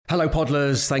Hello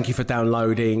Podlers, thank you for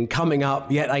downloading. Coming up,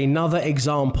 yet another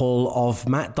example of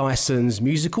Matt Dyson's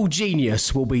musical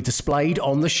genius will be displayed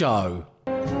on the show.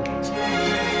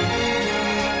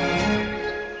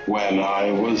 When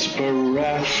I was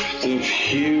bereft of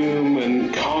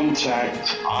human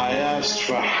contact, I asked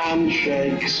for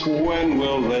handshakes, when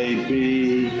will they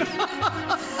be?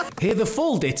 Hear the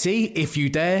full ditty, if you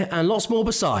dare, and lots more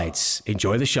besides.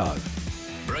 Enjoy the show.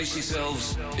 Brace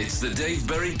yourselves, it's the Dave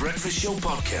Berry Breakfast Show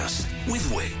podcast with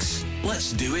Wix.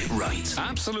 Let's do it right.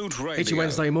 Absolute Radio. It's your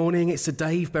Wednesday morning, it's the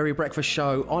Dave Berry Breakfast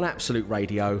Show on Absolute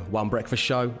Radio. One breakfast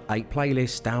show, 8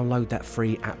 playlists, download that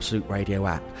free Absolute Radio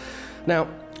app. Now,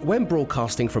 when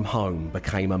broadcasting from home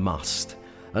became a must,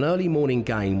 an early morning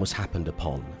game was happened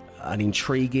upon, an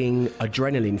intriguing,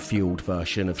 adrenaline-fueled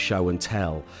version of show and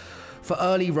tell. For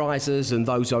early risers and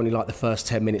those only like the first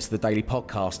 10 minutes of the daily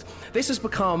podcast, this has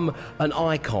become an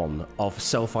icon of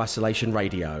self-isolation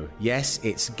radio. Yes,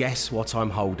 it's Guess What I'm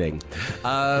Holding.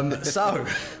 So,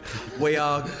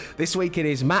 this week it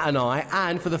is Matt and I,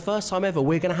 and for the first time ever,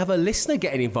 we're going to have a listener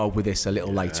getting involved with this a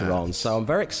little later on. So I'm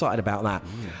very excited about that.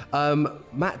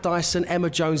 Matt Dyson, Emma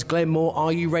Jones, Glenn Moore,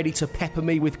 are you ready to pepper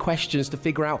me with questions to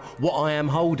figure out what I am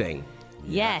holding?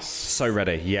 Yes. So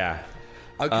ready, yeah.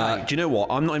 Okay. Do you know what?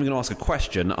 I'm not even going to ask a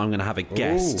question. I'm going to have a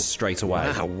guess straight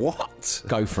away. Wow, what?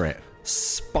 Go for it.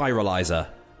 Spiralizer.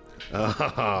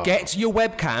 Get your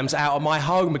webcams out of my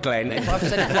home, Glenn. If I've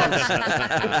said it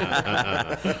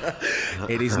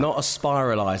once. It is not a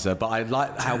spiralizer, but I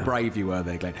like how brave you were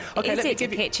there, Glenn. Okay, Is it a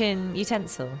kitchen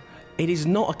utensil? It is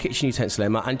not a kitchen utensil,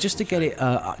 Emma, and just to get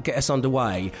us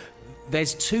underway,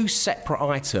 there's two separate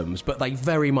items, but they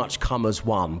very much come as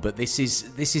one. But this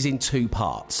is in two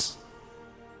parts.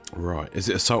 Right. Is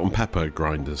it a salt and pepper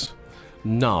grinders?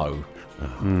 No.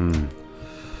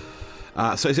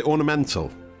 So is it ornamental?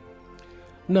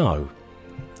 No.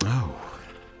 Oh.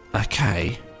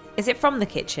 Okay. Is it from the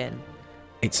kitchen?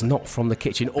 It's not from the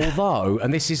kitchen, although,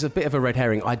 and this is a bit of a red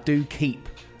herring, I do keep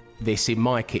this in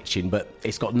my kitchen, but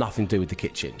it's got nothing to do with the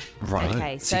kitchen. Right.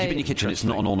 Okay, so you keep it in your kitchen, it's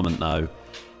not an ornament, though.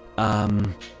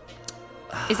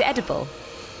 Is it edible?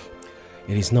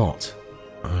 It is not.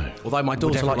 Oh. Although my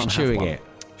daughter likes chewing it.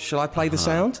 Shall I play the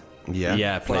sound? Yeah.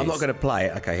 Yeah, please. Well, I'm not going to play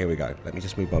it. Okay, here we go. Let me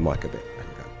just move my mic a bit.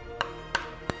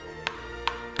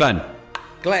 There we go.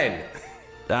 Glenn.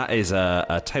 That is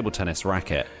a table tennis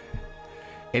racket.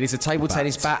 It is a table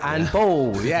tennis bat and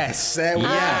ball. Yes, there we go.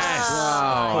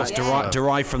 Of course, Yeah.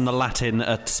 derived from the Latin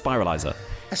spiralizer.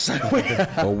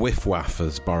 Or whiff-waff,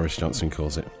 as Boris Johnson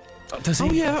calls it.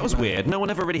 Yeah, that was weird. No one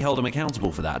ever really held him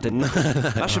accountable for that, didn't they?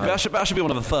 That should be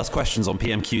one of the first questions on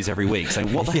PMQs every week,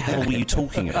 saying, what the hell were you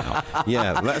talking about?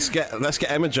 Yeah, let's get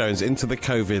Emma Jones into the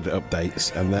COVID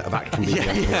updates, and that can be the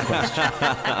actual question.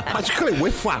 Why'd you call it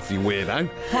whiff-waff, you weirdo?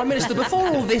 Prime Minister, before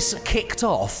all this kicked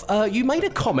off, you made a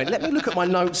comment. Let me look at my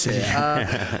notes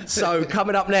here. So,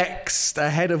 coming up next,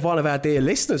 ahead of one of our dear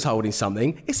listeners holding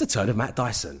something, it's the turn of Matt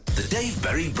Dyson. The Dave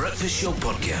Berry Breakfast Show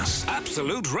podcast.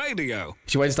 Absolute Radio.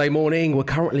 It's your Wednesday morning. We're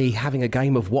currently having a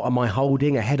game of What Am I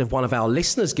Holding ahead of one of our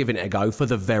listeners giving it a go for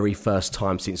the very first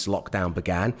time since lockdown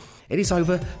began. It is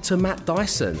over to Matt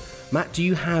Dyson. Matt, do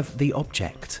you have the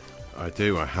object? I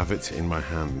do. I have it in my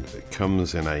hand. It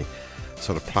comes in a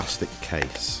sort of plastic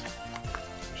case,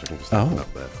 which I can just open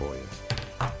up there for you.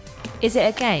 Is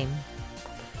it a game?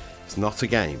 It's not a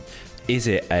game. Is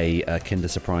it a Kinder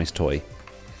Surprise toy?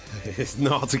 It's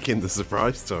not a Kinder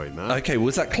Surprise toy, no. Okay,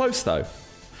 was that close, though?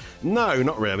 No,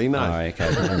 not really, no. Oh,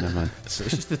 okay, no, never mind. So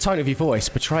it's just the tone of your voice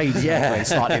betrayed Glenn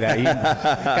slightly there. You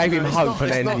gave him hope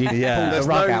and then you pulled the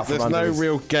rug out from There's under no us.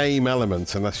 real game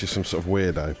element, and that's just some sort of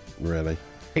weirdo, really.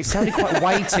 It sounded quite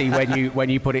weighty when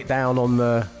you put it down on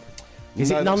the...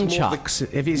 Is No, it that's more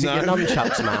nunchucks? Is it your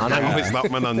nunchucks, Matt? I know No, you- it's not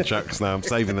my nunchucks now. I'm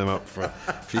saving them up for a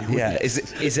few weeks. Yeah, is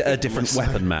it a different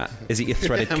weapon, Matt? Is it your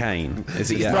threaded cane? Is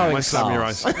it your... throwing My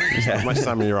samurai, my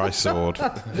samurai sword.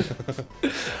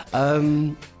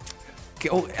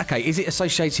 Okay, is it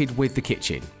associated with the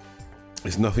kitchen?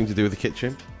 It's nothing to do with the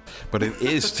kitchen, but it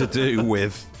is to do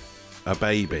with a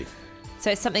baby. So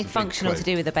it's something functional clue. to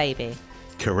do with a baby.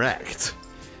 Correct.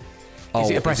 Is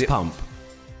it a breast pump?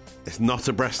 It's not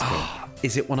a breast pump.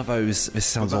 Is it one of those... This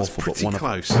sounds That's awful, pretty but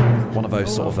close. one of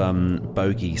those sort of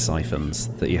bogey siphons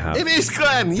that you have. It is,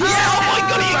 Glenn! Yeah! Oh my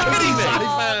God, are you kidding me?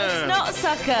 It's not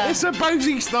sucker. It's a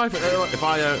bogey sniper. If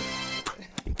I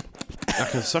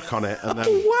can suck on it, and then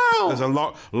wow. there's a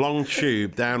long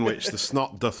tube down which the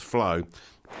snot doth flow.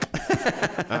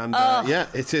 And yeah,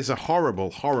 it is a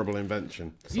horrible, horrible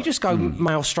invention. You just go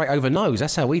mouth straight over nose.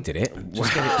 That's how we did it.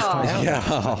 Just get it straight out.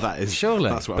 Yeah, that is Surely.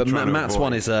 That's what But I'm trying to Matt's avoid.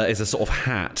 one is a sort of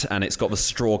hat, and it's got the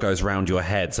straw goes round your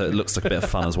head, so it looks like a bit of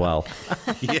fun as well.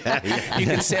 Yeah. You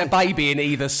can sit a baby in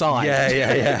either side.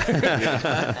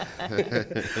 yeah.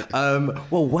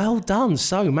 Well done.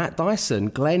 So, Matt Dyson,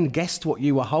 Glenn guessed what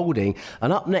you were holding.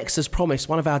 And up next, as promised,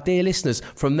 one of our dear listeners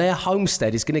from their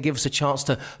homestead is going to give us a chance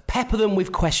to pepper them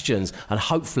with questions. And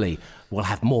hopefully, we'll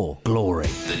have more glory.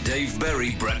 The Dave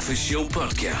Berry Breakfast Show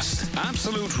Podcast.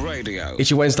 Absolute Radio.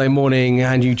 It's your Wednesday morning,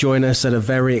 and you join us at a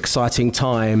very exciting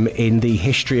time in the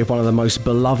history of one of the most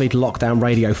beloved lockdown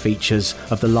radio features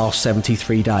of the last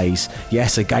 73 days.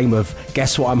 Yes, a game of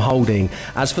Guess What I'm Holding.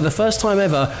 As for the first time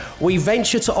ever, we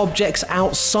venture to objects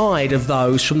outside of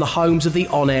those from the homes of the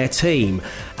on-air team.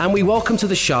 And we welcome to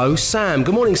the show Sam.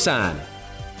 Good morning, Sam.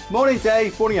 Morning,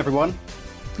 Dave. Morning, everyone.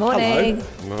 Morning.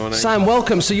 Morning. Sam,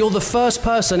 welcome. So you're the first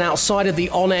person outside of the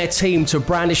on-air team to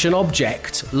brandish an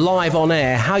object live on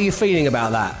air. How are you feeling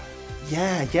about that?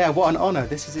 Yeah, what an honour.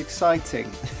 This is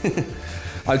exciting.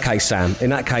 Okay, Sam, in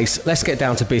that case, let's get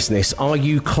down to business. Are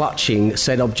you clutching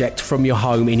said object from your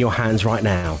home in your hands right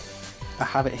now? I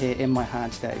have it here in my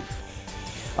hands, Dave.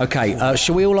 Okay,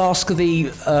 shall we all ask the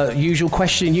usual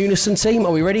question in unison, team?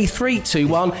 Are we ready? 3, 2,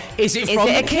 1. Is it Is from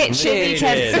it the a kitchen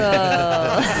utensil?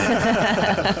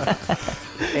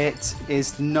 It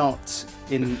is not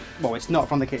in... Well, it's not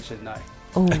from the kitchen, no.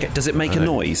 Okay, does it make a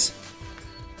noise?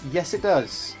 Yes, it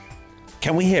does.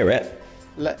 Can we hear it?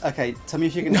 Okay, tell me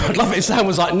if you can... I'd love it if Sam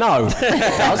was like, no.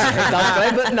 It does,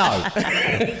 Glenn, but no.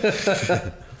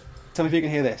 Tell me if you can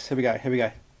hear this. Here we go.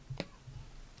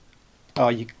 Oh,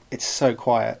 it's so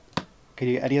quiet. Can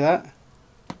you get any of that?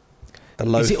 The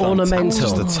low Is it thumb ornamental?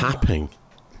 taps, the tapping.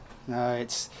 No,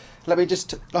 it's... Let me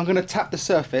just... I'm going to tap the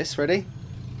surface. Ready?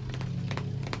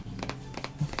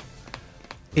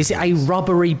 Is it a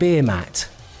rubbery beer mat?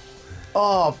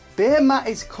 Oh, beer mat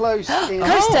is close in...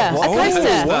 Coaster. A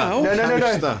coaster. Wow. No.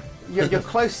 Coaster. You're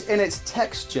close in its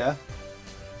texture.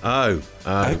 Oh,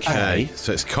 okay. Okay.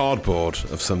 So it's cardboard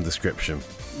of some description.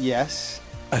 Yes.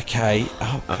 Okay. Is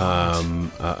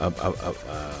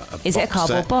it a box cardboard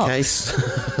set box? Case.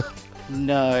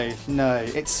 No.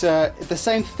 It's the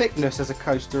same thickness as a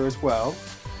coaster as well.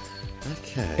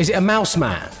 Okay. Is it a mouse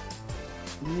mat?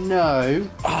 No.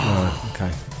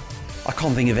 Okay. I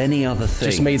can't think of any other thing.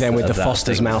 Just me then with the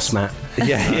Foster's mouse mat.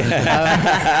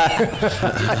 Yeah.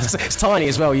 It's tiny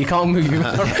as well. You can't move.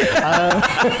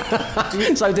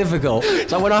 It's so difficult.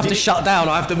 So when I have to shut down,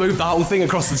 I have to move the whole thing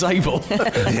across the table.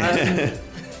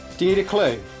 Do you need a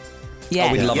clue?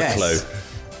 Yeah. We'd love Yes. a clue.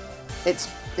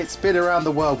 It's been around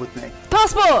the world with me.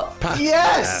 Passport.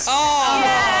 Yes!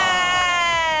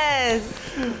 Yes.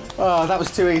 Oh, that was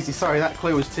too easy. Sorry, that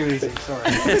clue was too easy. Sorry.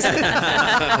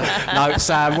 No,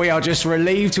 Sam, we are just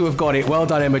relieved to have got it. Well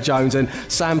done, Emma Jones. And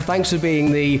Sam, thanks for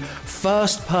being the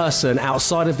first person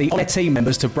outside of the on-air team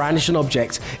members to brandish an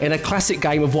object in a classic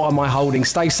game of What Am I Holding?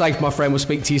 Stay safe, my friend. We'll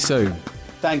speak to you soon.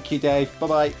 Thank you, Dave.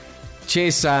 Bye-bye.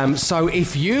 Cheers, Sam. So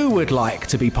if you would like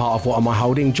to be part of What Am I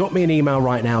Holding, drop me an email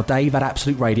right now,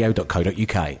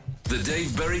 dave@absoluteradio.co.uk. The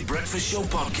Dave Berry Breakfast Show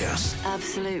Podcast.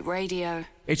 Absolute Radio.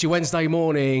 It's your Wednesday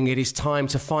morning. It is time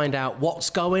to find out what's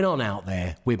going on out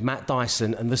there with Matt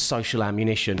Dyson and the social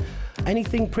ammunition.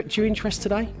 Anything pricked your interest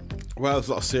today? Well, there's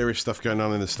a lot of serious stuff going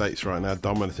on in the States right now,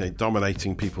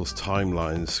 dominating people's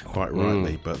timelines, quite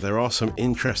rightly. But there are some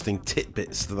interesting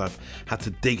tidbits that I've had to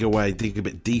dig a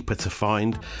bit deeper to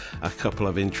find. A couple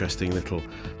of interesting little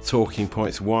talking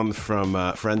points. One from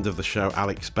a friend of the show,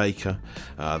 Alex Baker,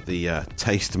 the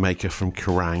taste maker from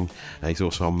Kerrang. He's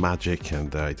also on Magic,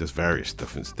 and he does various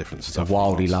different stuff. A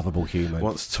wildly lovable human.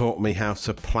 Once taught me how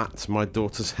to plait my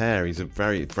daughter's hair. He's a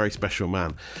very, very special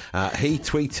man. He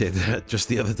tweeted just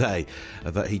the other day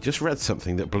that he just read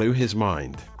something that blew his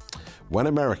mind. When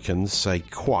Americans say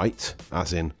quite,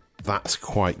 as in that's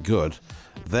quite good,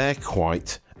 their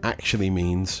quite actually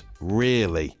means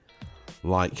really.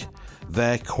 Like,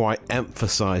 their quite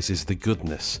emphasises the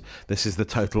goodness. This is the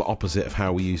total opposite of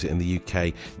how we use it in the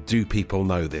UK. Do people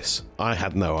know this? I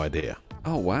had no idea.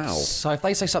 Oh, wow. So if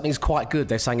they say something's quite good,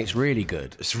 they're saying it's really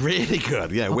good. It's really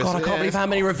good, yeah. Oh God, I can't believe how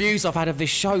many reviews I've had of this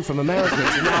show from Americans.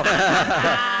 And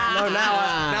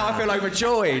now I feel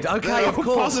overjoyed. Okay, No, of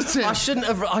course. positive. I shouldn't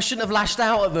have lashed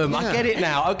out at them. I get it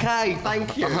now. Okay,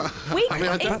 thank you. We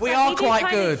We are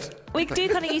quite good. We do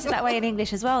kind of use it that way in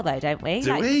English as well, though, don't we?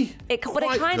 Do we? It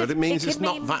means it's can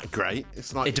not mean- that great.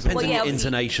 It's like It depends on Well, yeah, the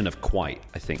intonation of quite,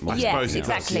 I think. More. Yes, suppose it does,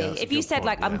 exactly. yeah, that's If a you good said, point,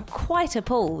 like, yeah. I'm quite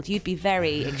appalled, you'd be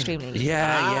very extremely...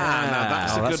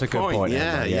 That's a good point.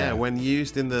 Emma, Yeah. When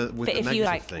used with But the if negative you,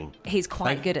 like, thing. he's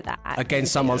quite good at that. Again,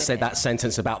 someone said that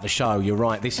sentence about the show. You're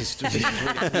right. This is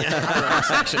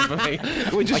section for me.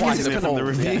 We're just Quite using it from the appalled.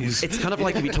 reviews. It's kind of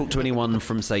like if you talk to anyone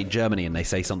from, say, Germany and they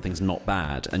say something's not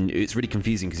bad, and it's really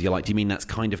confusing because you're like, do you mean that's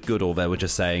kind of good, or they were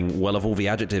just saying, well, of all the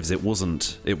adjectives, it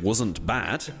wasn't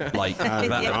bad. Like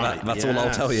that's all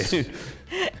I'll tell you.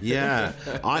 Yeah,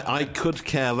 I could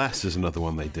care less is another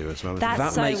one they do as well. That's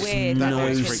That so makes weird. no That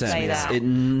always freaks sense. me that.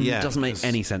 It doesn't make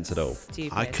any sense at all.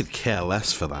 Stupid. I could care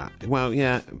less for that. Well,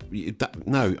 yeah,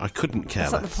 no, I couldn't care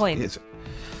That's less. not the point.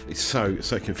 It's so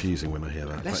confusing when I hear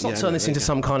that. Let's But not yeah, turn this there into you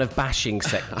some kind of bashing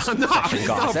session, guys.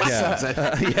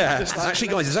 Actually,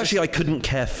 guys, it's actually I couldn't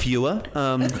care fewer.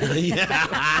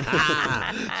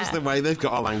 Just the way they've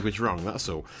got our language wrong, that's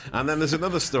all. And then there's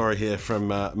another story here from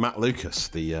Matt Lucas,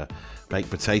 the baked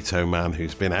potato man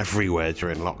who's been everywhere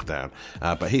during lockdown.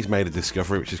 But he's made a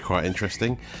discovery which is quite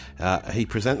interesting. He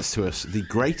presents to us the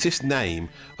greatest name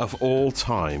of all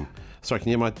time. Sorry, can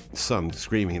you hear my son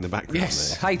screaming in the background?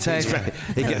 Yes. There? Hey, Ted.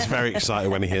 He gets very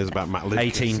excited when he hears about Matt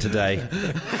Lucas. 18 today.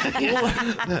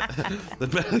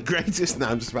 The greatest name.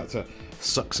 I'm just about to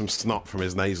suck some snot from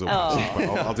his nasal passage, but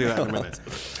I'll do that in a minute.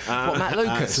 What, Matt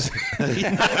Lucas?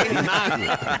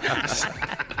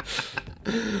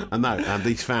 No, and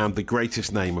he's found the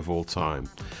greatest name of all time.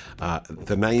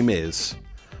 The name is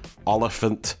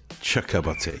Oliphant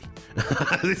Chuckabutty.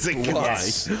 It's a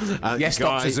guy. Yes,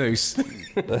 Dr. Zeus.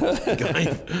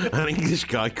 An English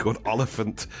guy called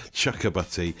Oliphant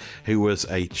Chuckabutty, who was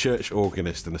a church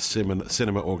organist and a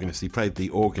cinema organist. He played the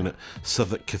organ at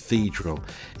Southwark Cathedral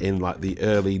in like the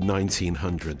early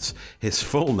 1900s. His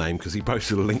full name, because he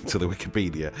posted a link to the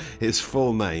Wikipedia, his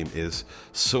full name is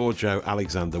Sorjo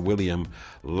Alexander William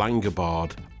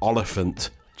Langobard Oliphant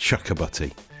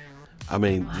Chuckabutty. I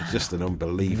mean, just an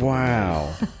unbelievable.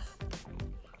 Wow.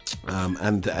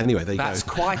 And anyway, there you That's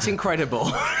go. quite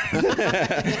incredible.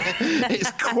 It's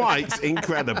quite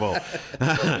incredible.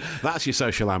 That's your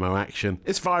social ammo action.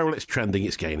 It's viral, it's trending,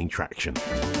 it's gaining traction.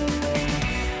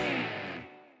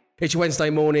 It's your Wednesday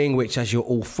morning, which, as you're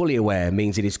all fully aware,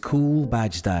 means it is Cool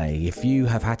Badge Day. If you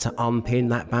have had to unpin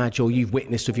that badge or you've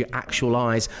witnessed with your actual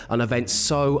eyes an event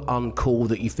so uncool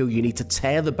that you feel you need to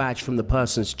tear the badge from the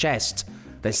person's chest,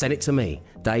 then send it to me,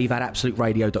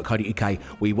 dave@absoluteradio.co.uk.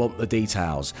 We want the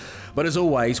details. But as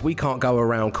always, we can't go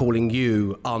around calling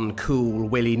you uncool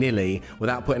willy-nilly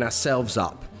without putting ourselves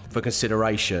up for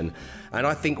consideration. And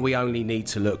I think we only need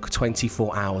to look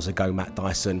 24 hours ago, Matt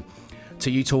Dyson,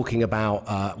 to you talking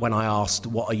about when I asked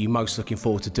what are you most looking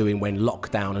forward to doing when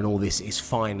lockdown and all this is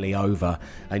finally over,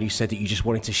 and you said that you just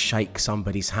wanted to shake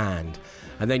somebody's hand,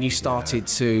 and then you started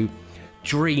to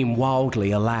dream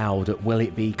wildly aloud at will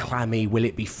it be clammy, will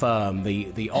it be firm,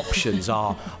 the options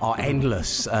are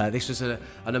endless. This was an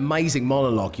amazing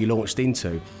monologue you launched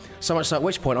into, so much so at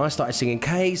which point I started singing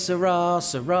Que Sera,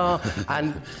 Sera,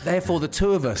 and therefore the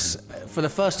two of us, for the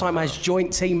first time as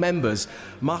joint team members,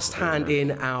 must hand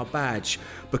in our badge,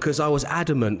 because I was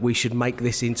adamant we should make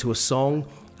this into a song,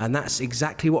 and that's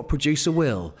exactly what producer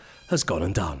Will has gone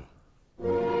and done.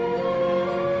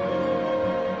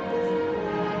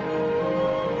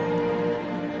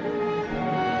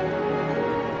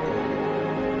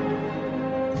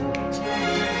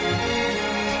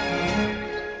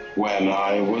 When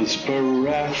I was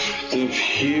bereft of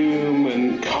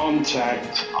human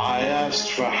contact, I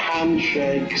asked for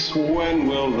handshakes. When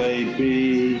will they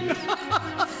be?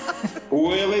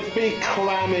 Will it be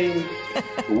clammy?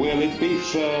 Will it be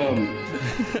firm?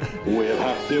 We'll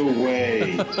have to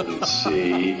wait and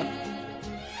see.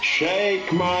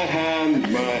 Shake my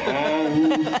hand, my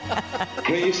hand.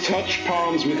 Please touch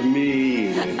palms with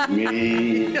me,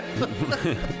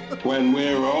 When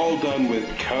we're all done with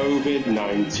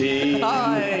COVID-19.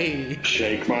 Hi.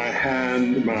 Shake my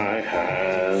hand, my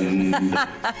hand.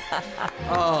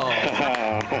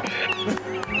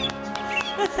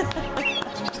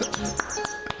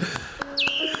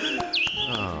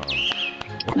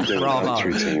 I'm doing Bravo. a dance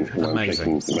routine and I'm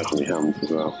Amazing. shaking my hands as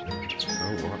well.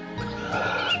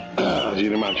 As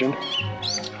you'd imagine.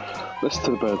 Listen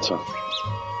to the bird song.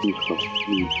 Beautiful.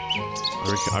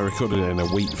 I recorded it in a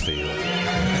wheat field.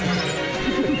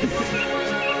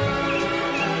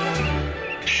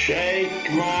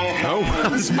 Shake my hand. Oh,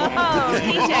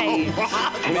 DJ.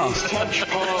 Please touch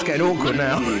palms. It's getting awkward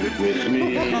now. With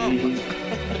me.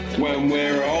 When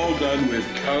we're all done with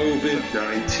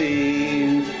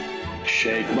COVID-19.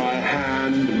 Shake my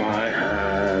hand, my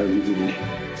hand.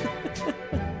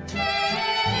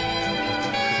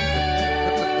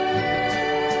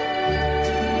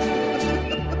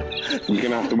 You're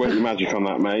going to have to work your magic on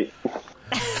that, mate.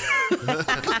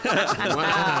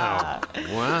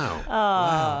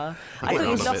 Wow. I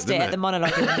thought you lost it at the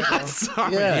monologue in the middle.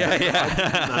 Sorry.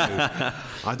 Yeah.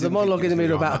 The monologue in the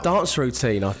middle about a dance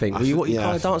routine, I think. What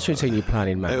kind of dance routine you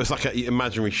planning, man? It was like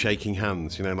imaginary shaking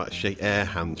hands, like air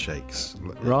handshakes.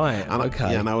 Right, and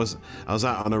okay. And I was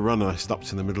out on a run and I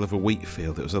stopped in the middle of a wheat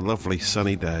field. It was a lovely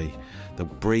sunny day. The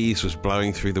breeze was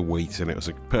blowing through the wheat and it was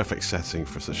a perfect setting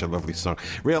for such a lovely song.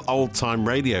 Real old-time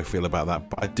radio feel about that,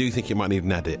 but I do think it might need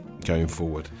an edit going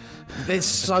forward. There's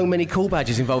so many cool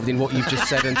badges involved in what you've just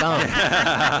said and done.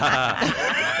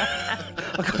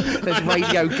 There's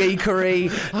radio geekery.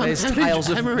 There's tales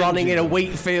of running in a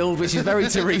wheat field, which is very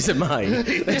Theresa May.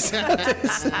 There's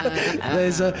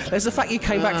the fact you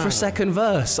came back for a second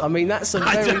verse. I mean, that's a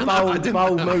very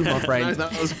bold move, my friend.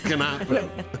 That was going to happen.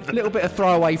 A little bit of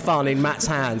throwaway fun in Matt's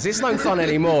hands. It's no fun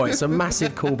anymore. It's a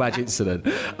massive cool badge incident.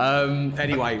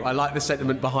 Anyway, I like the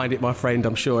sentiment behind it, my friend.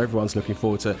 I'm sure everyone's looking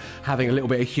forward to having a little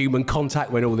bit of human contact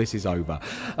when all this is over.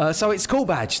 So it's Cool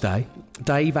Badge Day.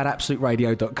 Dave at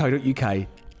absoluteradio.co.uk.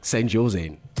 Send yours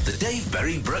in. The Dave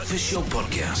Berry Breakfast Show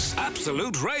Podcast.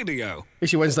 Absolute Radio.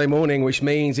 It's your Wednesday morning, which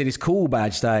means it is Cool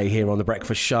Badge Day here on the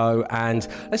Breakfast Show, and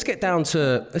let's get down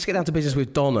to business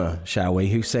with Donna, shall we?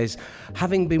 Who says,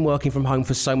 having been working from home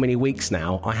for so many weeks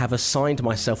now, I have assigned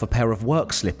myself a pair of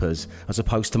work slippers as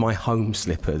opposed to my home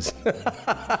slippers.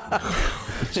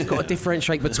 You've got to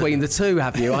differentiate between the two,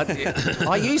 have you?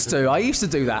 I used to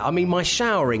do that. I mean, my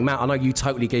showering, Matt, I know you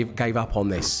totally gave up on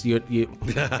this. You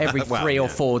every 3 or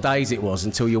 4 days it was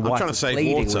until your wife was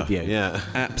pleading with you. Yeah,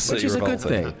 absolutely. Which is a good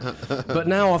thing. But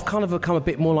now I've kind of become a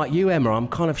bit more like you, Emma. I'm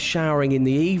kind of showering in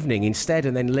the evening instead,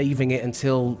 and then leaving it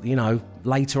until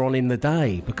later on in the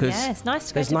day because it's nice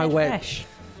to go to bed fresh.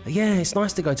 Yeah, it's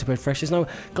nice to go to bed fresh. There's no...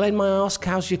 Glenn, may I ask,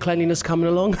 how's your cleanliness coming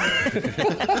along?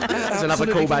 That's another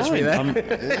cool badge for you there.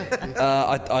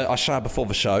 I shower before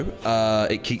the show.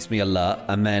 It keeps me alert.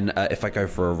 And then if I go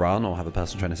for a run or have a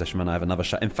personal training session, then I have another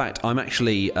shower. In fact, I'm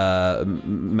actually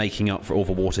making up for all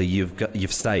the water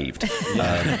you've saved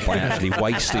by actually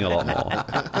wasting a lot more.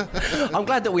 I'm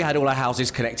glad that we had all our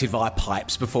houses connected via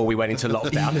pipes before we went into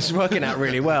lockdown. This is working out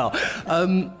really well.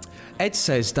 Ed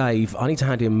says, Dave, I need to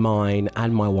hand in mine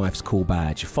and my wife's cool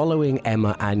badge. Following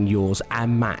Emma and yours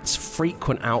and Matt's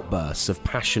frequent outbursts of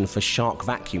passion for shark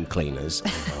vacuum cleaners,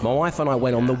 my wife and I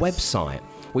went on the website.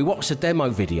 We watched a demo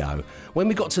video. When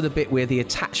we got to the bit where the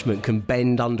attachment can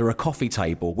bend under a coffee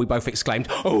table, we both exclaimed,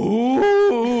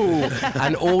 "Ooh!"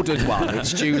 and ordered one.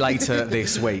 It's due later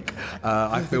this week.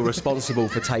 I feel responsible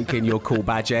for taking your cool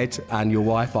badge, Ed, and your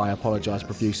wife. I apologise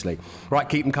profusely. Right,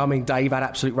 keep them coming. Dave at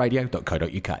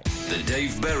absoluteradio.co.uk. The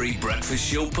Dave Berry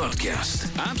Breakfast Show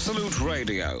Podcast. Absolute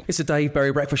Radio. It's the Dave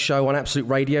Berry Breakfast Show on Absolute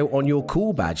Radio on your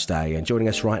Cool Badge Day. And joining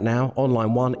us right now on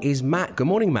line 1 is Matt. Good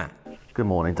morning, Matt. Good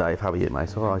morning, Dave. How are you,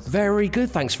 mate? All right? Very good,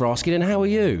 thanks for asking. And how are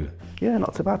you? Yeah,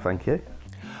 not too bad, thank you.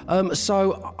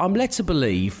 So I'm led to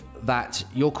believe that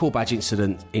your cool badge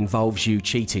incident involves you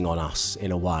cheating on us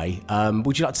in a way.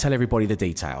 Would you like to tell everybody the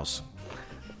details?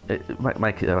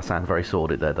 Make it sound very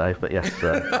sordid there, Dave, but yes.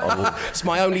 I will... It's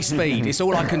my only speed. It's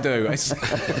all I can do.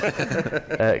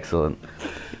 Excellent.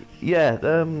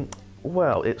 Yeah,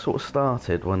 well, it sort of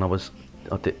started when I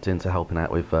dipped into helping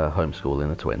out with homeschooling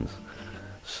the twins.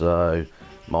 So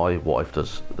my wife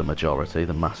does the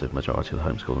massive majority of the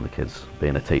homeschooling the kids,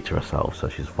 being a teacher herself, so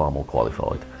she's far more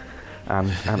qualified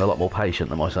and a lot more patient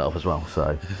than myself as well.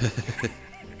 So,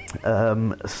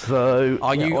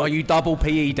 are you double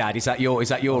PE dad? Is that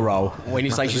your role? When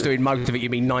you say she's doing most of it, you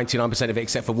mean 99% of it,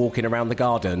 except for walking around the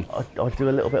garden? I do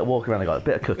a little bit of walking around the garden, a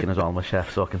bit of cooking as well. I'm a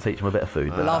chef, so I can teach them a bit of food.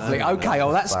 Lovely. Okay.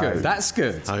 Oh, that's good. That's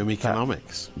good. Home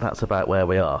economics. That's about where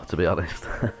we are, to be honest.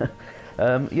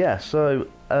 I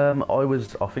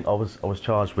was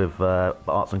charged with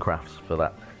arts and crafts for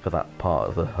that part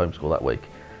of the homeschool that week,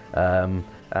 and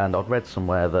I'd read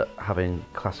somewhere that having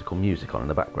classical music on in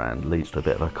the background leads to a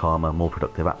bit of a calmer, more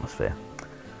productive atmosphere.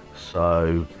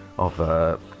 So I've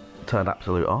turned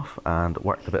Absolute off and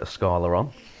whacked a bit of Scala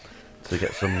on to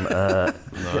get some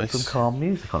nice. some calm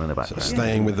music on in the background. So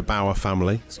staying with the Bauer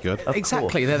family, it's good.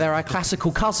 Exactly, they're our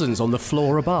classical cousins on the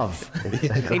floor above.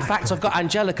 In fact, I've got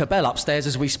Angelica Bell upstairs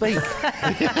as we speak.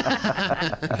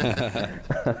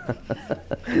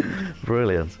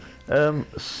 Brilliant.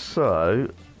 So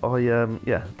I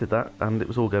did that, and it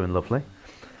was all going lovely.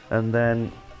 And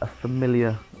then a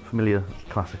familiar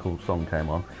classical song came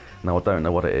on, Now, I don't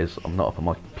know what it is. I'm not up on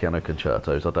my piano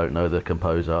concertos. I don't know the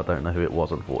composer. I don't know who it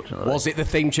was, unfortunately. Was it the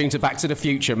theme tune to Back to the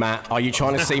Future, Matt? Are you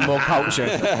trying to see more culture?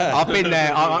 I've been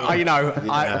there.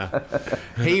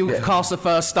 He cast the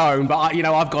first stone, but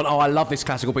I've gone, I love this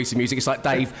classical piece of music. It's like,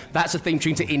 Dave, that's a theme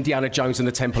tune to Indiana Jones and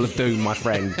the Temple of Doom, my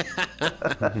friend.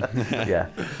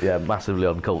 yeah, massively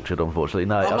uncultured, unfortunately.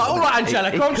 No. I'm like, all right,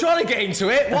 Angelica, I'm trying to get into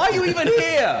it. Why are you even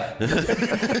here?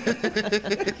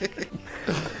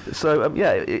 So,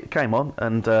 it came on,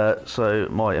 and so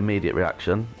my immediate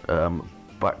reaction,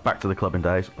 back to the clubbing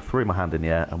days, I threw my hand in the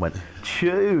air and went,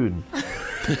 tune!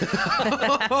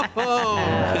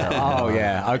 Oh,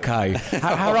 yeah, okay.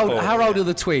 How old are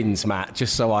the twins, Matt,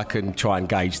 just so I can try and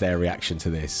gauge their reaction to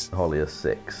this? Holly is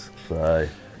 6, so...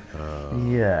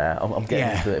 I'm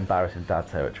getting into embarrassing dad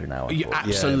territory now.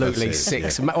 Absolutely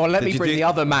 6. Well, let me bring the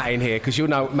other Matt in here, because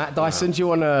Matt Dyson, do you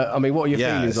want to... what are your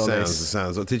feelings on this? It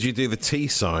sounds. Did you do the T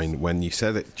sign when you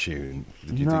said it, tune?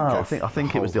 I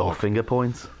think it was the old finger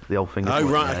point. The old finger point. Oh,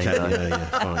 right, okay.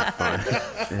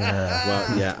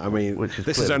 Fine. Well,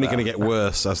 this is only going to get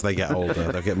worse as they get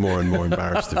older. They'll get more and more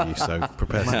embarrassed of you, so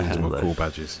prepare to lose more cool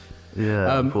badges.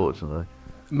 Yeah, unfortunately.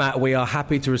 Matt, we are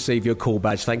happy to receive your call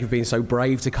badge. Thank you for being so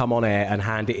brave to come on air and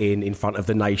hand it in front of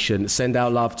the nation. Send our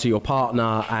love to your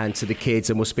partner and to the kids,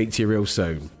 and we'll speak to you real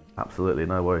soon. Absolutely,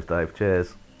 no worries, Dave.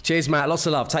 Cheers. Cheers, Matt. Lots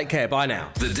of love. Take care. Bye now.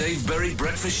 The Dave Berry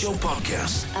Breakfast Show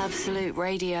Podcast. Absolute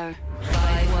Radio.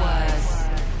 5 words.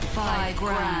 5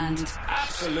 grand.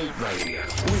 Absolute Radio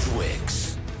with Wix.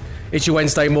 It's your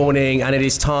Wednesday morning, and it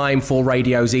is time for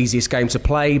radio's easiest game to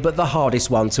play, but the hardest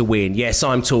one to win. Yes,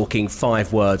 I'm talking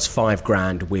 5 words, 5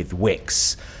 grand with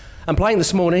Wix. And playing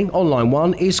this morning on line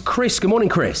 1 is Chris. Good morning,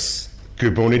 Chris.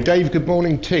 Good morning, Dave. Good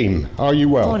morning, team. Are you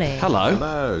well? Morning. Hello.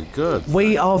 Hello. Good.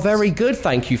 We are very good,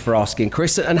 thank you for asking,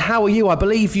 Chris. And how are you? I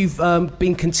believe you've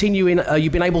been continuing.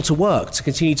 You've been able to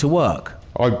continue to work.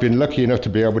 I've been lucky enough to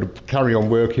be able to carry on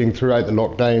working throughout the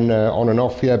lockdown, on and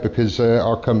off, because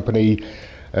our company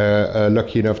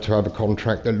lucky enough to have a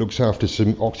contract that looks after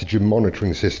some oxygen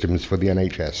monitoring systems for the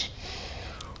NHS.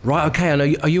 Right, okay, and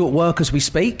are you at work as we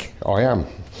speak? I am.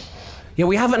 Yeah,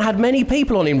 we haven't had many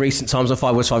people on in recent times on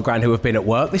 5 words, 5 grand who have been at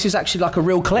work. This is actually like a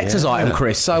real collector's item,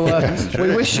 Chris, so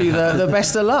we wish you the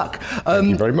best of luck. Thank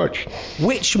you very much.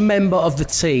 Which member of the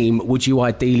team would you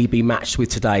ideally be matched with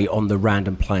today on the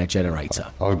random player generator?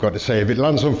 I've got to say, if it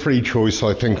lands on free choice,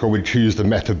 I think I would choose the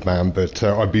Method Man, but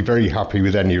I'd be very happy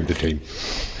with any of the team.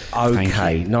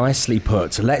 Okay, nicely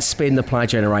put. Let's spin the player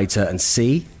generator and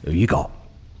see who you got.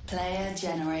 Player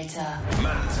generator.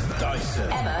 Matt Dyson.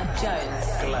 Emma Jones.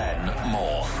 Glenn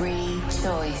Moore. Free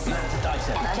choice. Matt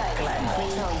Dyson. Glenn Moore.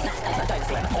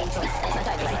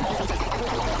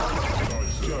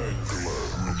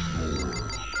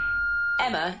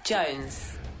 Emma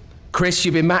Jones. Chris,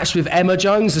 you've been matched with Emma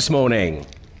Jones this morning.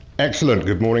 Excellent.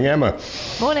 Good morning, Emma.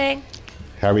 Morning.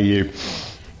 How are you?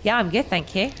 Yeah, I'm good,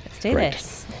 thank you. Let's do Great.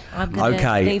 this. I'm going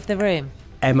to leave the room.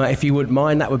 Emma, if you wouldn't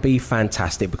mind, that would be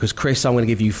fantastic, because Chris, I'm going to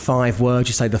give you 5 words.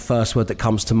 You say the first word that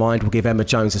comes to mind. We'll give Emma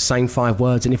Jones the same 5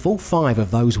 words, and if all 5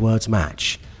 of those words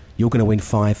match, you're going to win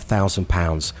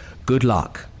 £5,000. Good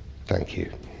luck. Thank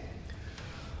you.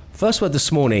 First word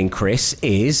this morning, Chris,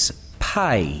 is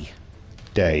pay.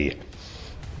 Day.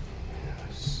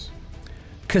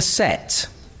 Cassette.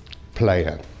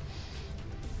 Player.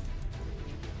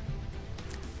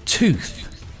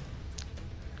 Tooth.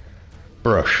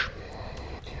 Brush.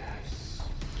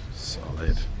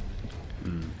 Solid.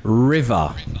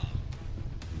 River.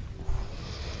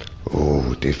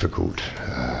 Oh, difficult.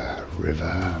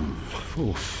 River.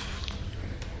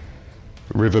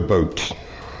 Riverboat.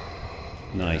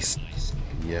 Nice.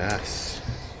 Yes.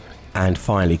 And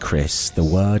finally, Chris, the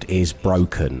word is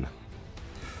broken.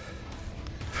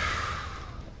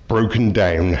 Broken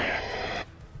down.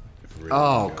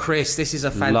 Oh, Chris, this is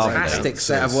a fantastic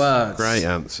set of words. Great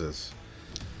answers.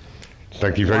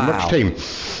 Thank you very much, team.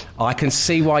 I can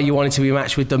see why you wanted to be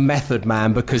matched with the Method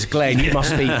Man, because Glenn, you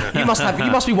must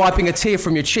be wiping a tear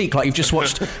from your cheek like you've just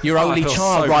watched your only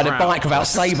child ride a bike without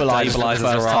stabilisers for the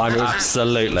first time. It was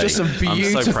absolutely just a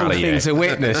beautiful thing to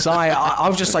witness. I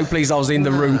was just so pleased I was in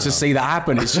the room to see that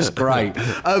happen. It's just great.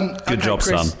 Good job,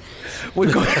 Chris, son.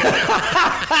 We've got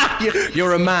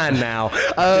you're a man now.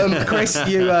 Chris,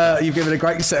 you've given a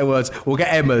great set of words. We'll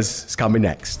get Emma's. It's coming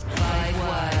next. 5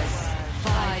 words.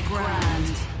 5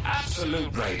 grand.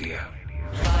 Absolute Radio.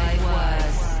 5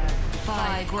 words.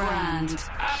 5 grand.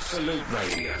 Absolute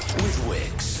Radio with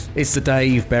Wix. It's the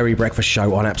Dave Berry Breakfast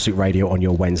Show on Absolute Radio on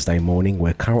your Wednesday morning.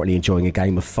 We're currently enjoying a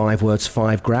game of 5 words,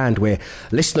 5 grand, where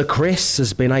listener Chris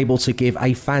has been able to give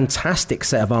a fantastic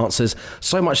set of answers,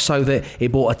 so much so that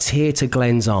it brought a tear to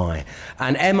Glenn's eye.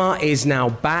 And Emma is now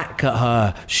back at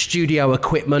her studio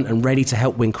equipment and ready to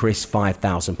help win Chris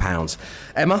 £5,000.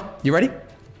 Emma, you ready?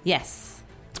 Yes.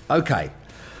 Okay.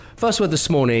 First word this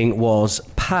morning was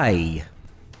pay.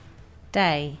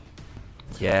 Day.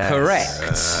 Yes. Correct.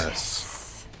 Yes.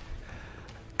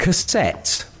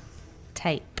 Cassette.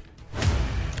 Tape.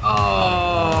 Oh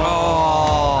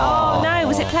no,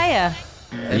 was it player?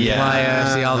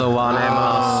 Player's the other one,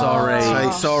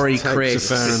 Emma. Sorry, Tape's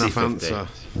Chris. a fair enough answer.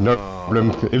 No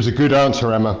problem. It was a good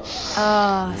answer, Emma.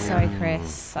 Oh, sorry,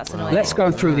 Chris. That's annoying. Let's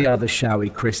go through the others, shall we,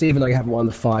 Chris? Even though you haven't won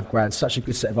the 5 grand, such a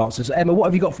good set of answers. Emma, what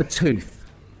have you got for tooth?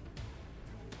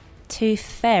 Tooth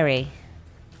fairy.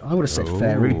 I would have said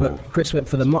fairy, but Chris went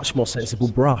for the much more sensible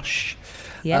brush.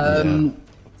 Yeah.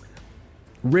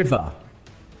 River.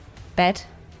 Bed.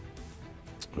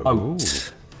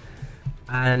 Oat.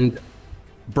 And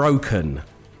broken.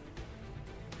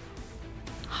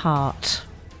 Heart.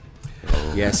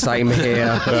 Yeah, same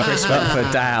here. Chris went for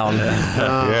down.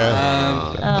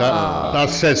 That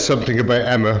says something about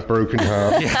Emma, broken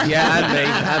heart.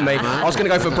 Yeah, and me. I was going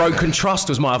to go for broken trust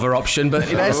was my other option, but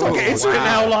let's not get into it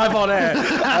now live on air.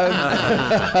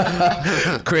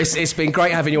 Chris, it's been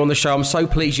great having you on the show. I'm so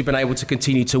pleased you've been able to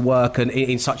continue to work and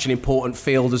in such an important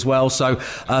field as well. So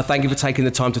thank you for taking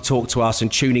the time to talk to us and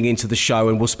tuning into the show,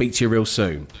 and we'll speak to you real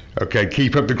soon. Okay,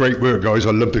 keep up the great work, guys.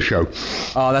 I love the show.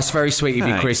 Oh, that's very sweet of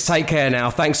you, Chris. Take care now.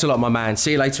 Thanks a lot, my man.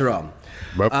 See you later on.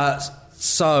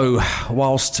 So,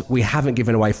 whilst we haven't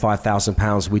given away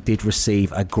 £5,000, we did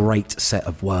receive a great set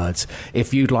of words.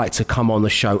 If you'd like to come on the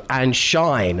show and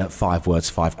shine at 5 words,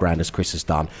 5 grand, as Chris has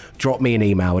done, drop me an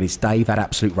email. It's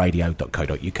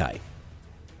dave@absoluteradio.co.uk.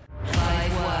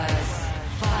 5 words,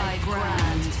 5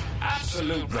 grand.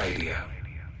 Absolute Radio.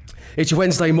 It's your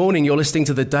Wednesday morning. You're listening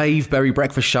to the Dave Berry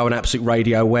Breakfast Show on Absolute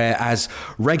Radio, where, as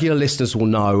regular listeners will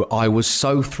know, I was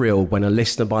so thrilled when a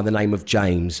listener by the name of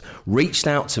James reached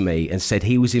out to me and said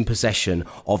he was in possession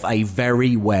of a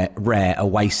very rare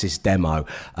Oasis demo,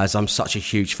 as I'm such a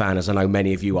huge fan, as I know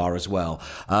many of you are as well.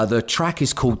 The track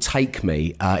is called Take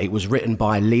Me. It was written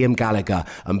by Liam Gallagher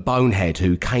and Bonehead,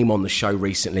 who came on the show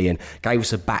recently and gave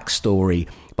us a backstory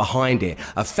behind it.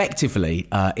 Effectively,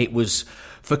 it was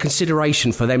for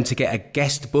consideration for them to get a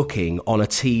guest booking on a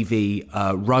TV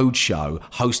roadshow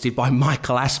hosted by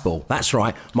Michael Aspel. That's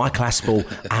right, Michael Aspel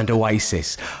and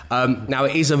Oasis. Now,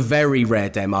 it is a very rare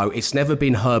demo. It's never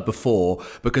been heard before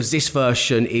because this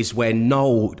version is when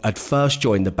Noel had first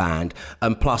joined the band.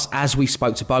 And plus, as we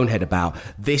spoke to Bonehead about,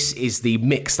 this is the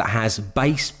mix that has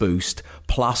bass boost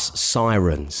plus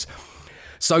sirens.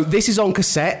 So this is on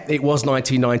cassette. It was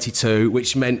 1992,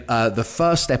 which meant the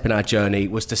first step in our journey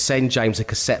was to send James a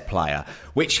cassette player,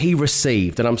 which he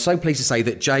received. And I'm so pleased to say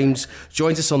that James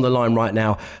joins us on the line right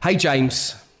now. Hey,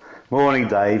 James. Morning,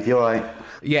 Dave. You all right?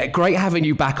 Yeah, great having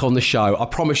you back on the show. I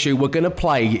promise you, we're going to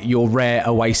play your rare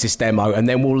Oasis demo and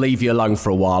then we'll leave you alone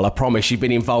for a while. I promise. You've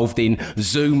been involved in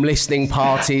Zoom listening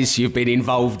parties. You've been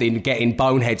involved in getting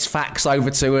Bonehead's facts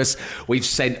over to us. We've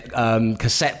sent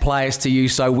cassette players to you.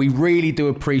 So we really do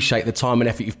appreciate the time and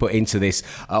effort you've put into this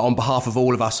on behalf of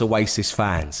all of us Oasis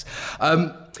fans.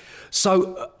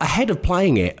 So ahead of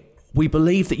playing it, we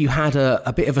believe that you had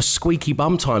a bit of a squeaky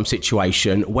bum time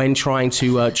situation when trying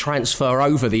to transfer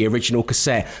over the original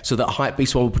cassette so that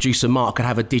Hypebeast One producer Mark could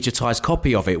have a digitised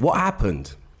copy of it. What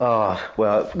happened? Oh,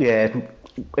 well, yeah,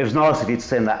 it was nice of you to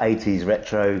send that 80s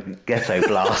retro ghetto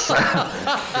blast.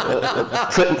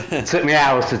 It took me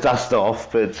hours to dust off,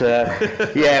 but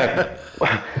yeah,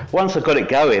 once I got it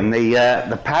going,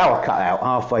 the power cut out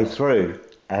halfway through.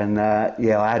 And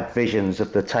yeah, I had visions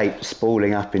of the tape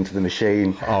spooling up into the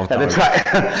machine. Oh, and I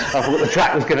thought the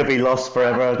track was going to be lost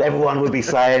forever. Everyone would be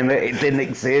saying that it didn't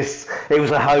exist. It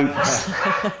was a hoax.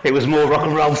 It was more rock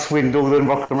and roll swindle than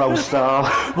rock and roll star.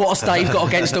 What's Dave got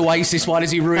against Oasis? Why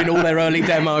does he ruin all their early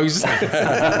demos?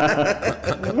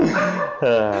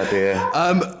 Oh dear.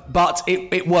 But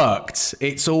it worked.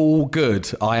 It's all good.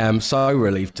 I am so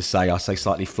relieved to say, I say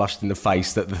slightly flushed in the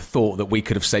face, that the thought that we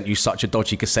could have sent you such a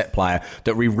dodgy cassette player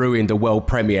that we ruined a world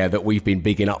premiere that we've been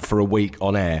bigging up for a week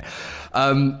on air.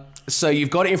 So you've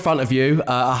got it in front of you.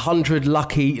 100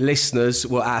 lucky listeners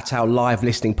were at our live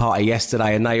listening party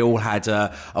yesterday, and they all had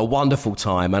a wonderful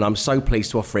time. And I'm so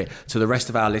pleased to offer it to the rest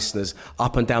of our listeners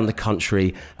up and down the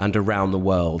country and around the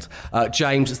world.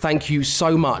 James, thank you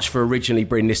so much for originally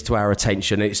bringing this to our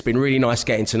attention. It's been really nice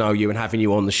getting to know you and having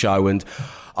you on the show. And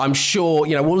I'm sure,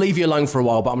 we'll leave you alone for a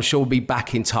while, but I'm sure we'll be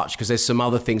back in touch because there's some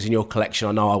other things in your collection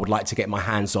I know I would like to get my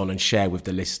hands on and share with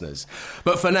the listeners.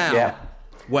 But for now,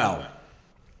 well,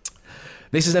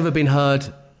 this has never been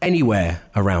heard anywhere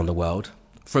around the world.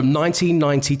 From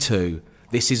 1992,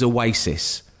 this is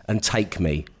Oasis and Take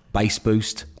Me, bass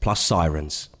boost plus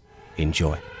sirens.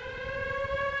 Enjoy.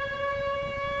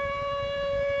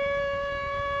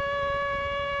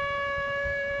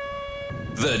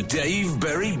 The Dave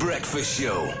Berry Breakfast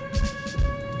Show.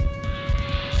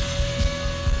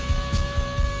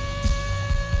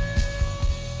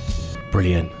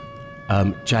 Brilliant.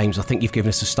 James, I think you've given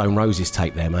us a Stone Roses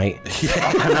tape there, mate. It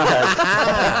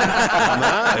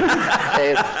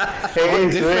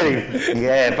is really,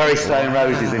 very Stone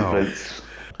Roses influence.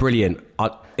 Brilliant.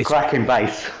 It's cracking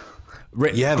bass.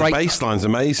 The bass line's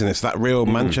amazing. It's that real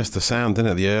Manchester sound,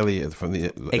 isn't it? From the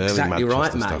early exactly Manchester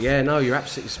right, Matt. stuff. Yeah, no, you're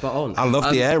absolutely spot on. I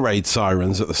love the air raid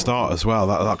sirens at the start as well.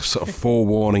 That like sort of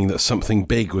forewarning that something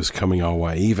big was coming our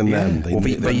way. Even then,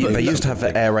 they used to have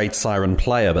the air raid siren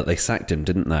player, but they sacked him,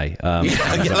 didn't they? That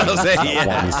was it.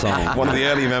 One song. One of the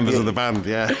early members of the band.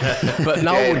 But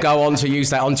Noel would go on to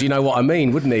use that on Do You Know What I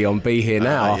Mean, wouldn't he? On Be Here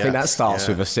Now. I think that starts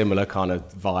with a similar kind of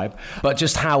vibe. But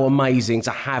just how amazing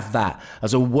to have that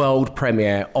as a world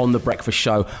premiere on the Breakfast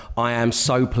Show. I am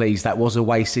so pleased. That was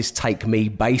Oasis Take Me,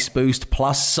 bass boost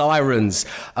plus sirens.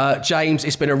 James,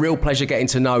 it's been a real pleasure getting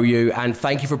to know you, and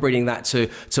thank you for bringing that to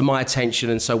my attention,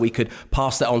 and so we could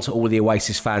pass that on to all the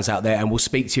Oasis fans out there, and we'll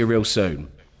speak to you real soon.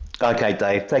 Okay,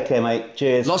 Dave. Take care, mate.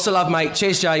 Cheers. Lots of love, mate.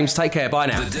 Cheers, James. Take care. Bye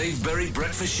now. The Dave Berry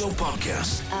Breakfast Show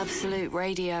podcast. Absolute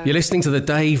Radio. You're listening to the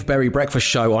Dave Berry Breakfast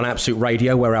Show on Absolute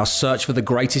Radio, where our search for the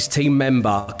greatest team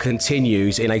member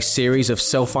continues in a series of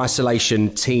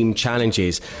self-isolation team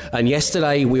challenges. And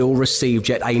yesterday, we all received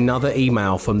yet another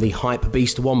email from the Hype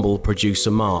Beast Womble producer,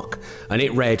 Mark. And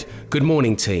it read, "Good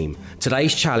morning, team.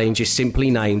 Today's challenge is simply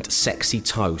named Sexy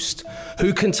Toast.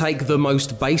 Who can take the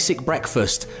most basic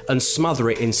breakfast and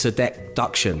smother it in seduction?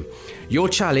 Your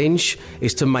challenge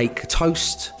is to make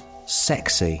toast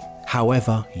sexy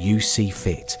however you see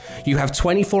fit. You have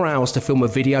 24 hours to film a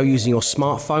video using your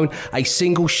smartphone, a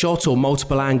single shot or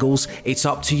multiple angles. It's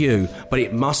up to you, but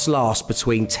it must last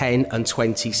between 10 and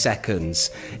 20 seconds.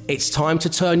 It's time to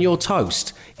turn your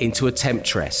toast into a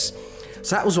temptress."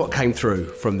 So that was what came through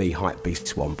from the Hype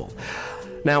Beast Womble.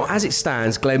 Now, as it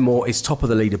stands, Glenmore is top of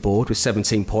the leaderboard with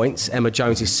 17 points. Emma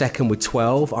Jones is second with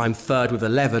 12. I'm third with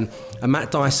 11. And Matt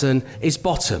Dyson is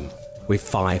bottom with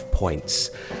 5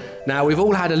 points. Now, we've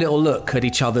all had a little look at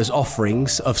each other's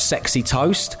offerings of sexy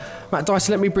toast. Matt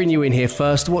Dyson, let me bring you in here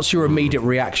first. What's your immediate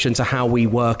reaction to how we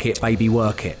work it, baby,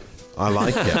 work it? I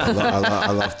like it.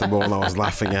 I loved them all. I was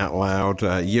laughing out loud.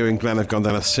 You and Glenn have gone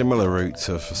down a similar route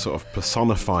of sort of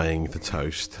personifying the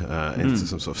toast into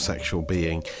some sort of sexual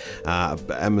being.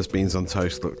 Emma's beans on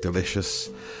toast look delicious.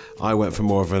 I went for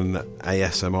more of an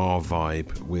ASMR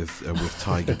vibe with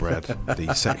tiger bread, the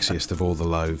sexiest of all the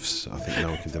loaves. I think no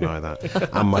one can deny that.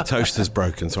 And my toaster's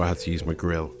broken, so I had to use my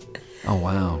grill. Oh,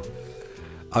 wow.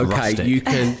 Okay, Rustic. You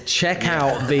can check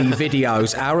out the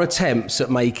videos, our attempts at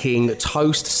making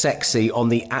toast sexy on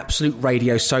the Absolute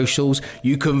Radio socials.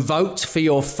 You can vote for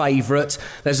your favourite.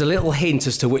 There's a little hint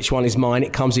as to which one is mine.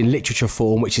 It comes in literature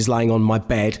form, which is laying on my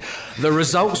bed. The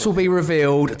results will be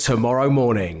revealed tomorrow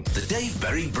morning. The Dave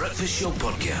Berry Breakfast Show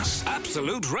podcast.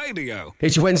 Absolute Radio.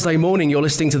 It's your Wednesday morning. You're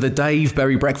listening to the Dave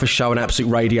Berry Breakfast Show on Absolute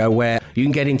Radio, where you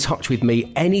can get in touch with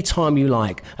me anytime you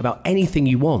like about anything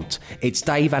you want. It's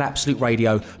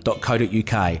dave@absoluteradio.co.uk.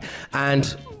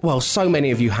 And, well, so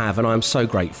many of you have, and I'm so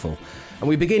grateful. And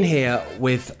we begin here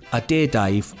with a Dear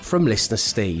Dave from listener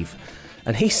Steve.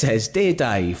 And he says, "Dear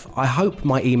Dave, I hope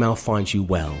my email finds you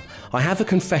well. I have a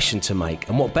confession to make,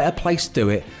 and what better place to do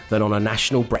it than on a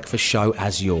national breakfast show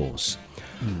as yours.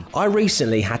 I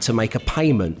recently had to make a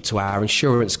payment to our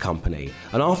insurance company,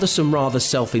 and after some rather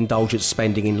self-indulgent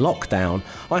spending in lockdown,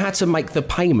 I had to make the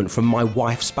payment from my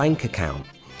wife's bank account.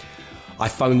 I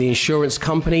phoned the insurance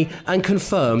company and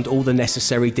confirmed all the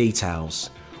necessary details.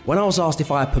 When I was asked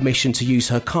if I had permission to use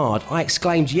her card, I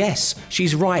exclaimed, 'Yes,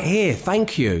 she's right here,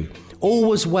 thank you.' All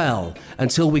was well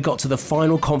until we got to the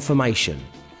final confirmation.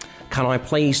 'Can I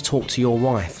please talk to your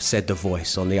wife?' said the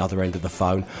voice on the other end of the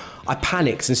phone. I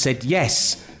panicked and said,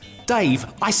 'Yes. Dave,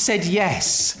 I said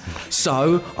yes.'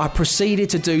 So I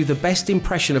proceeded to do the best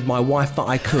impression of my wife that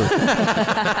I could.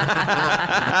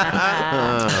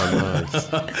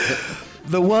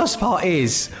 The worst part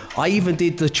is, I even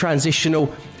did the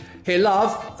transitional, 'Here,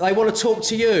 love, they want to talk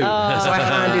to you.' So I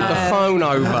handed the phone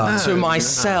over to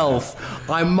myself.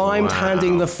 I mimed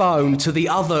handing the phone to the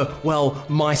other, well,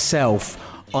 myself.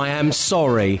 I am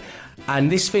sorry.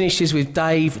 And this finishes with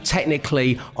Dave.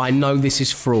 Technically, I know this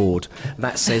is fraud.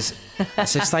 That says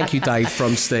thank you, Dave,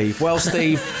 from Steve. Well,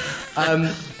 Steve,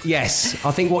 yes,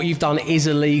 I think what you've done is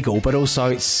illegal, but also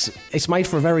it's made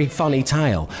for a very funny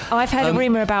tale. Oh, I've heard a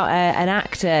rumour about an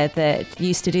actor that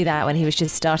used to do that when he was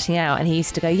just starting out, and he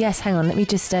used to go, yes, hang on, let me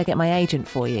just get my agent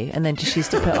for you, and then just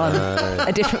used to put on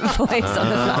a different voice on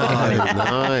the phone.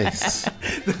 Nice.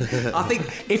 I think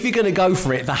if you're going to go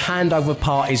for it, the handover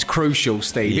part is crucial,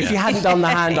 Steve. Yeah. If you hadn't done the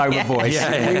handover voice,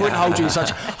 we wouldn't hold you in such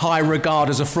high regard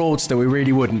as a fraudster, we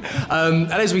really wouldn't.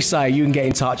 And as we say, you can get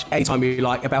in touch anytime you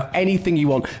like about anything you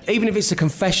want, even if it's a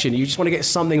confession, you just want to get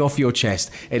something off your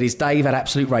chest. It is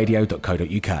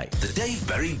dave@absoluteradio.co.uk. The Dave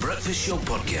Berry Breakfast Show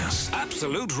Podcast.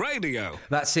 Absolute Radio.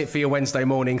 That's it for your Wednesday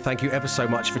morning. Thank you ever so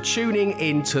much for tuning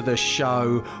into the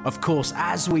show. Of course,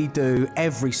 as we do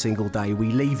every single day,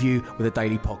 we leave you with a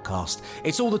daily podcast.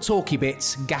 It's all the talky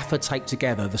bits, gaffer taped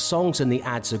together. The songs and the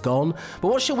ads are gone. But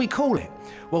what shall we call it?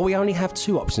 Well, we only have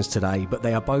two options today, but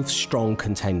they are both strong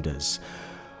contenders.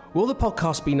 Will the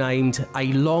podcast be named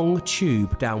A Long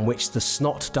Tube Down Which the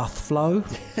Snot Doth Flow?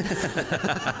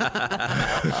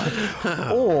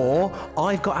 Or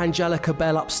I've got Angelica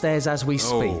Bell upstairs as we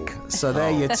speak. So there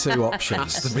are your two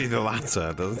options. Has to be the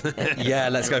latter, doesn't it? Yeah,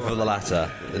 let's go for the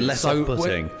latter. Less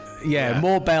off-putting. Yeah,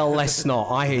 more Bell, less snot.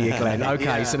 I hear you, Glenn.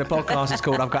 Okay, so the podcast is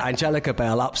called I've Got Angelica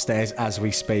Bell upstairs as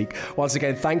we speak. Once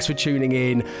again, thanks for tuning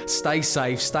in. Stay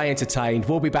safe, stay entertained.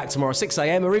 We'll be back tomorrow, 6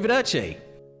 a.m. Arrivederci.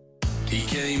 He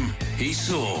came, he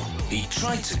saw, he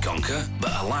tried to conquer,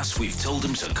 but alas, we've told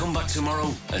him to come back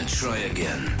tomorrow and try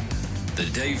again. The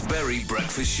Dave Berry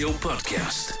Breakfast Show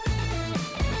Podcast.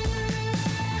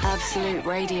 Absolute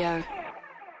Radio.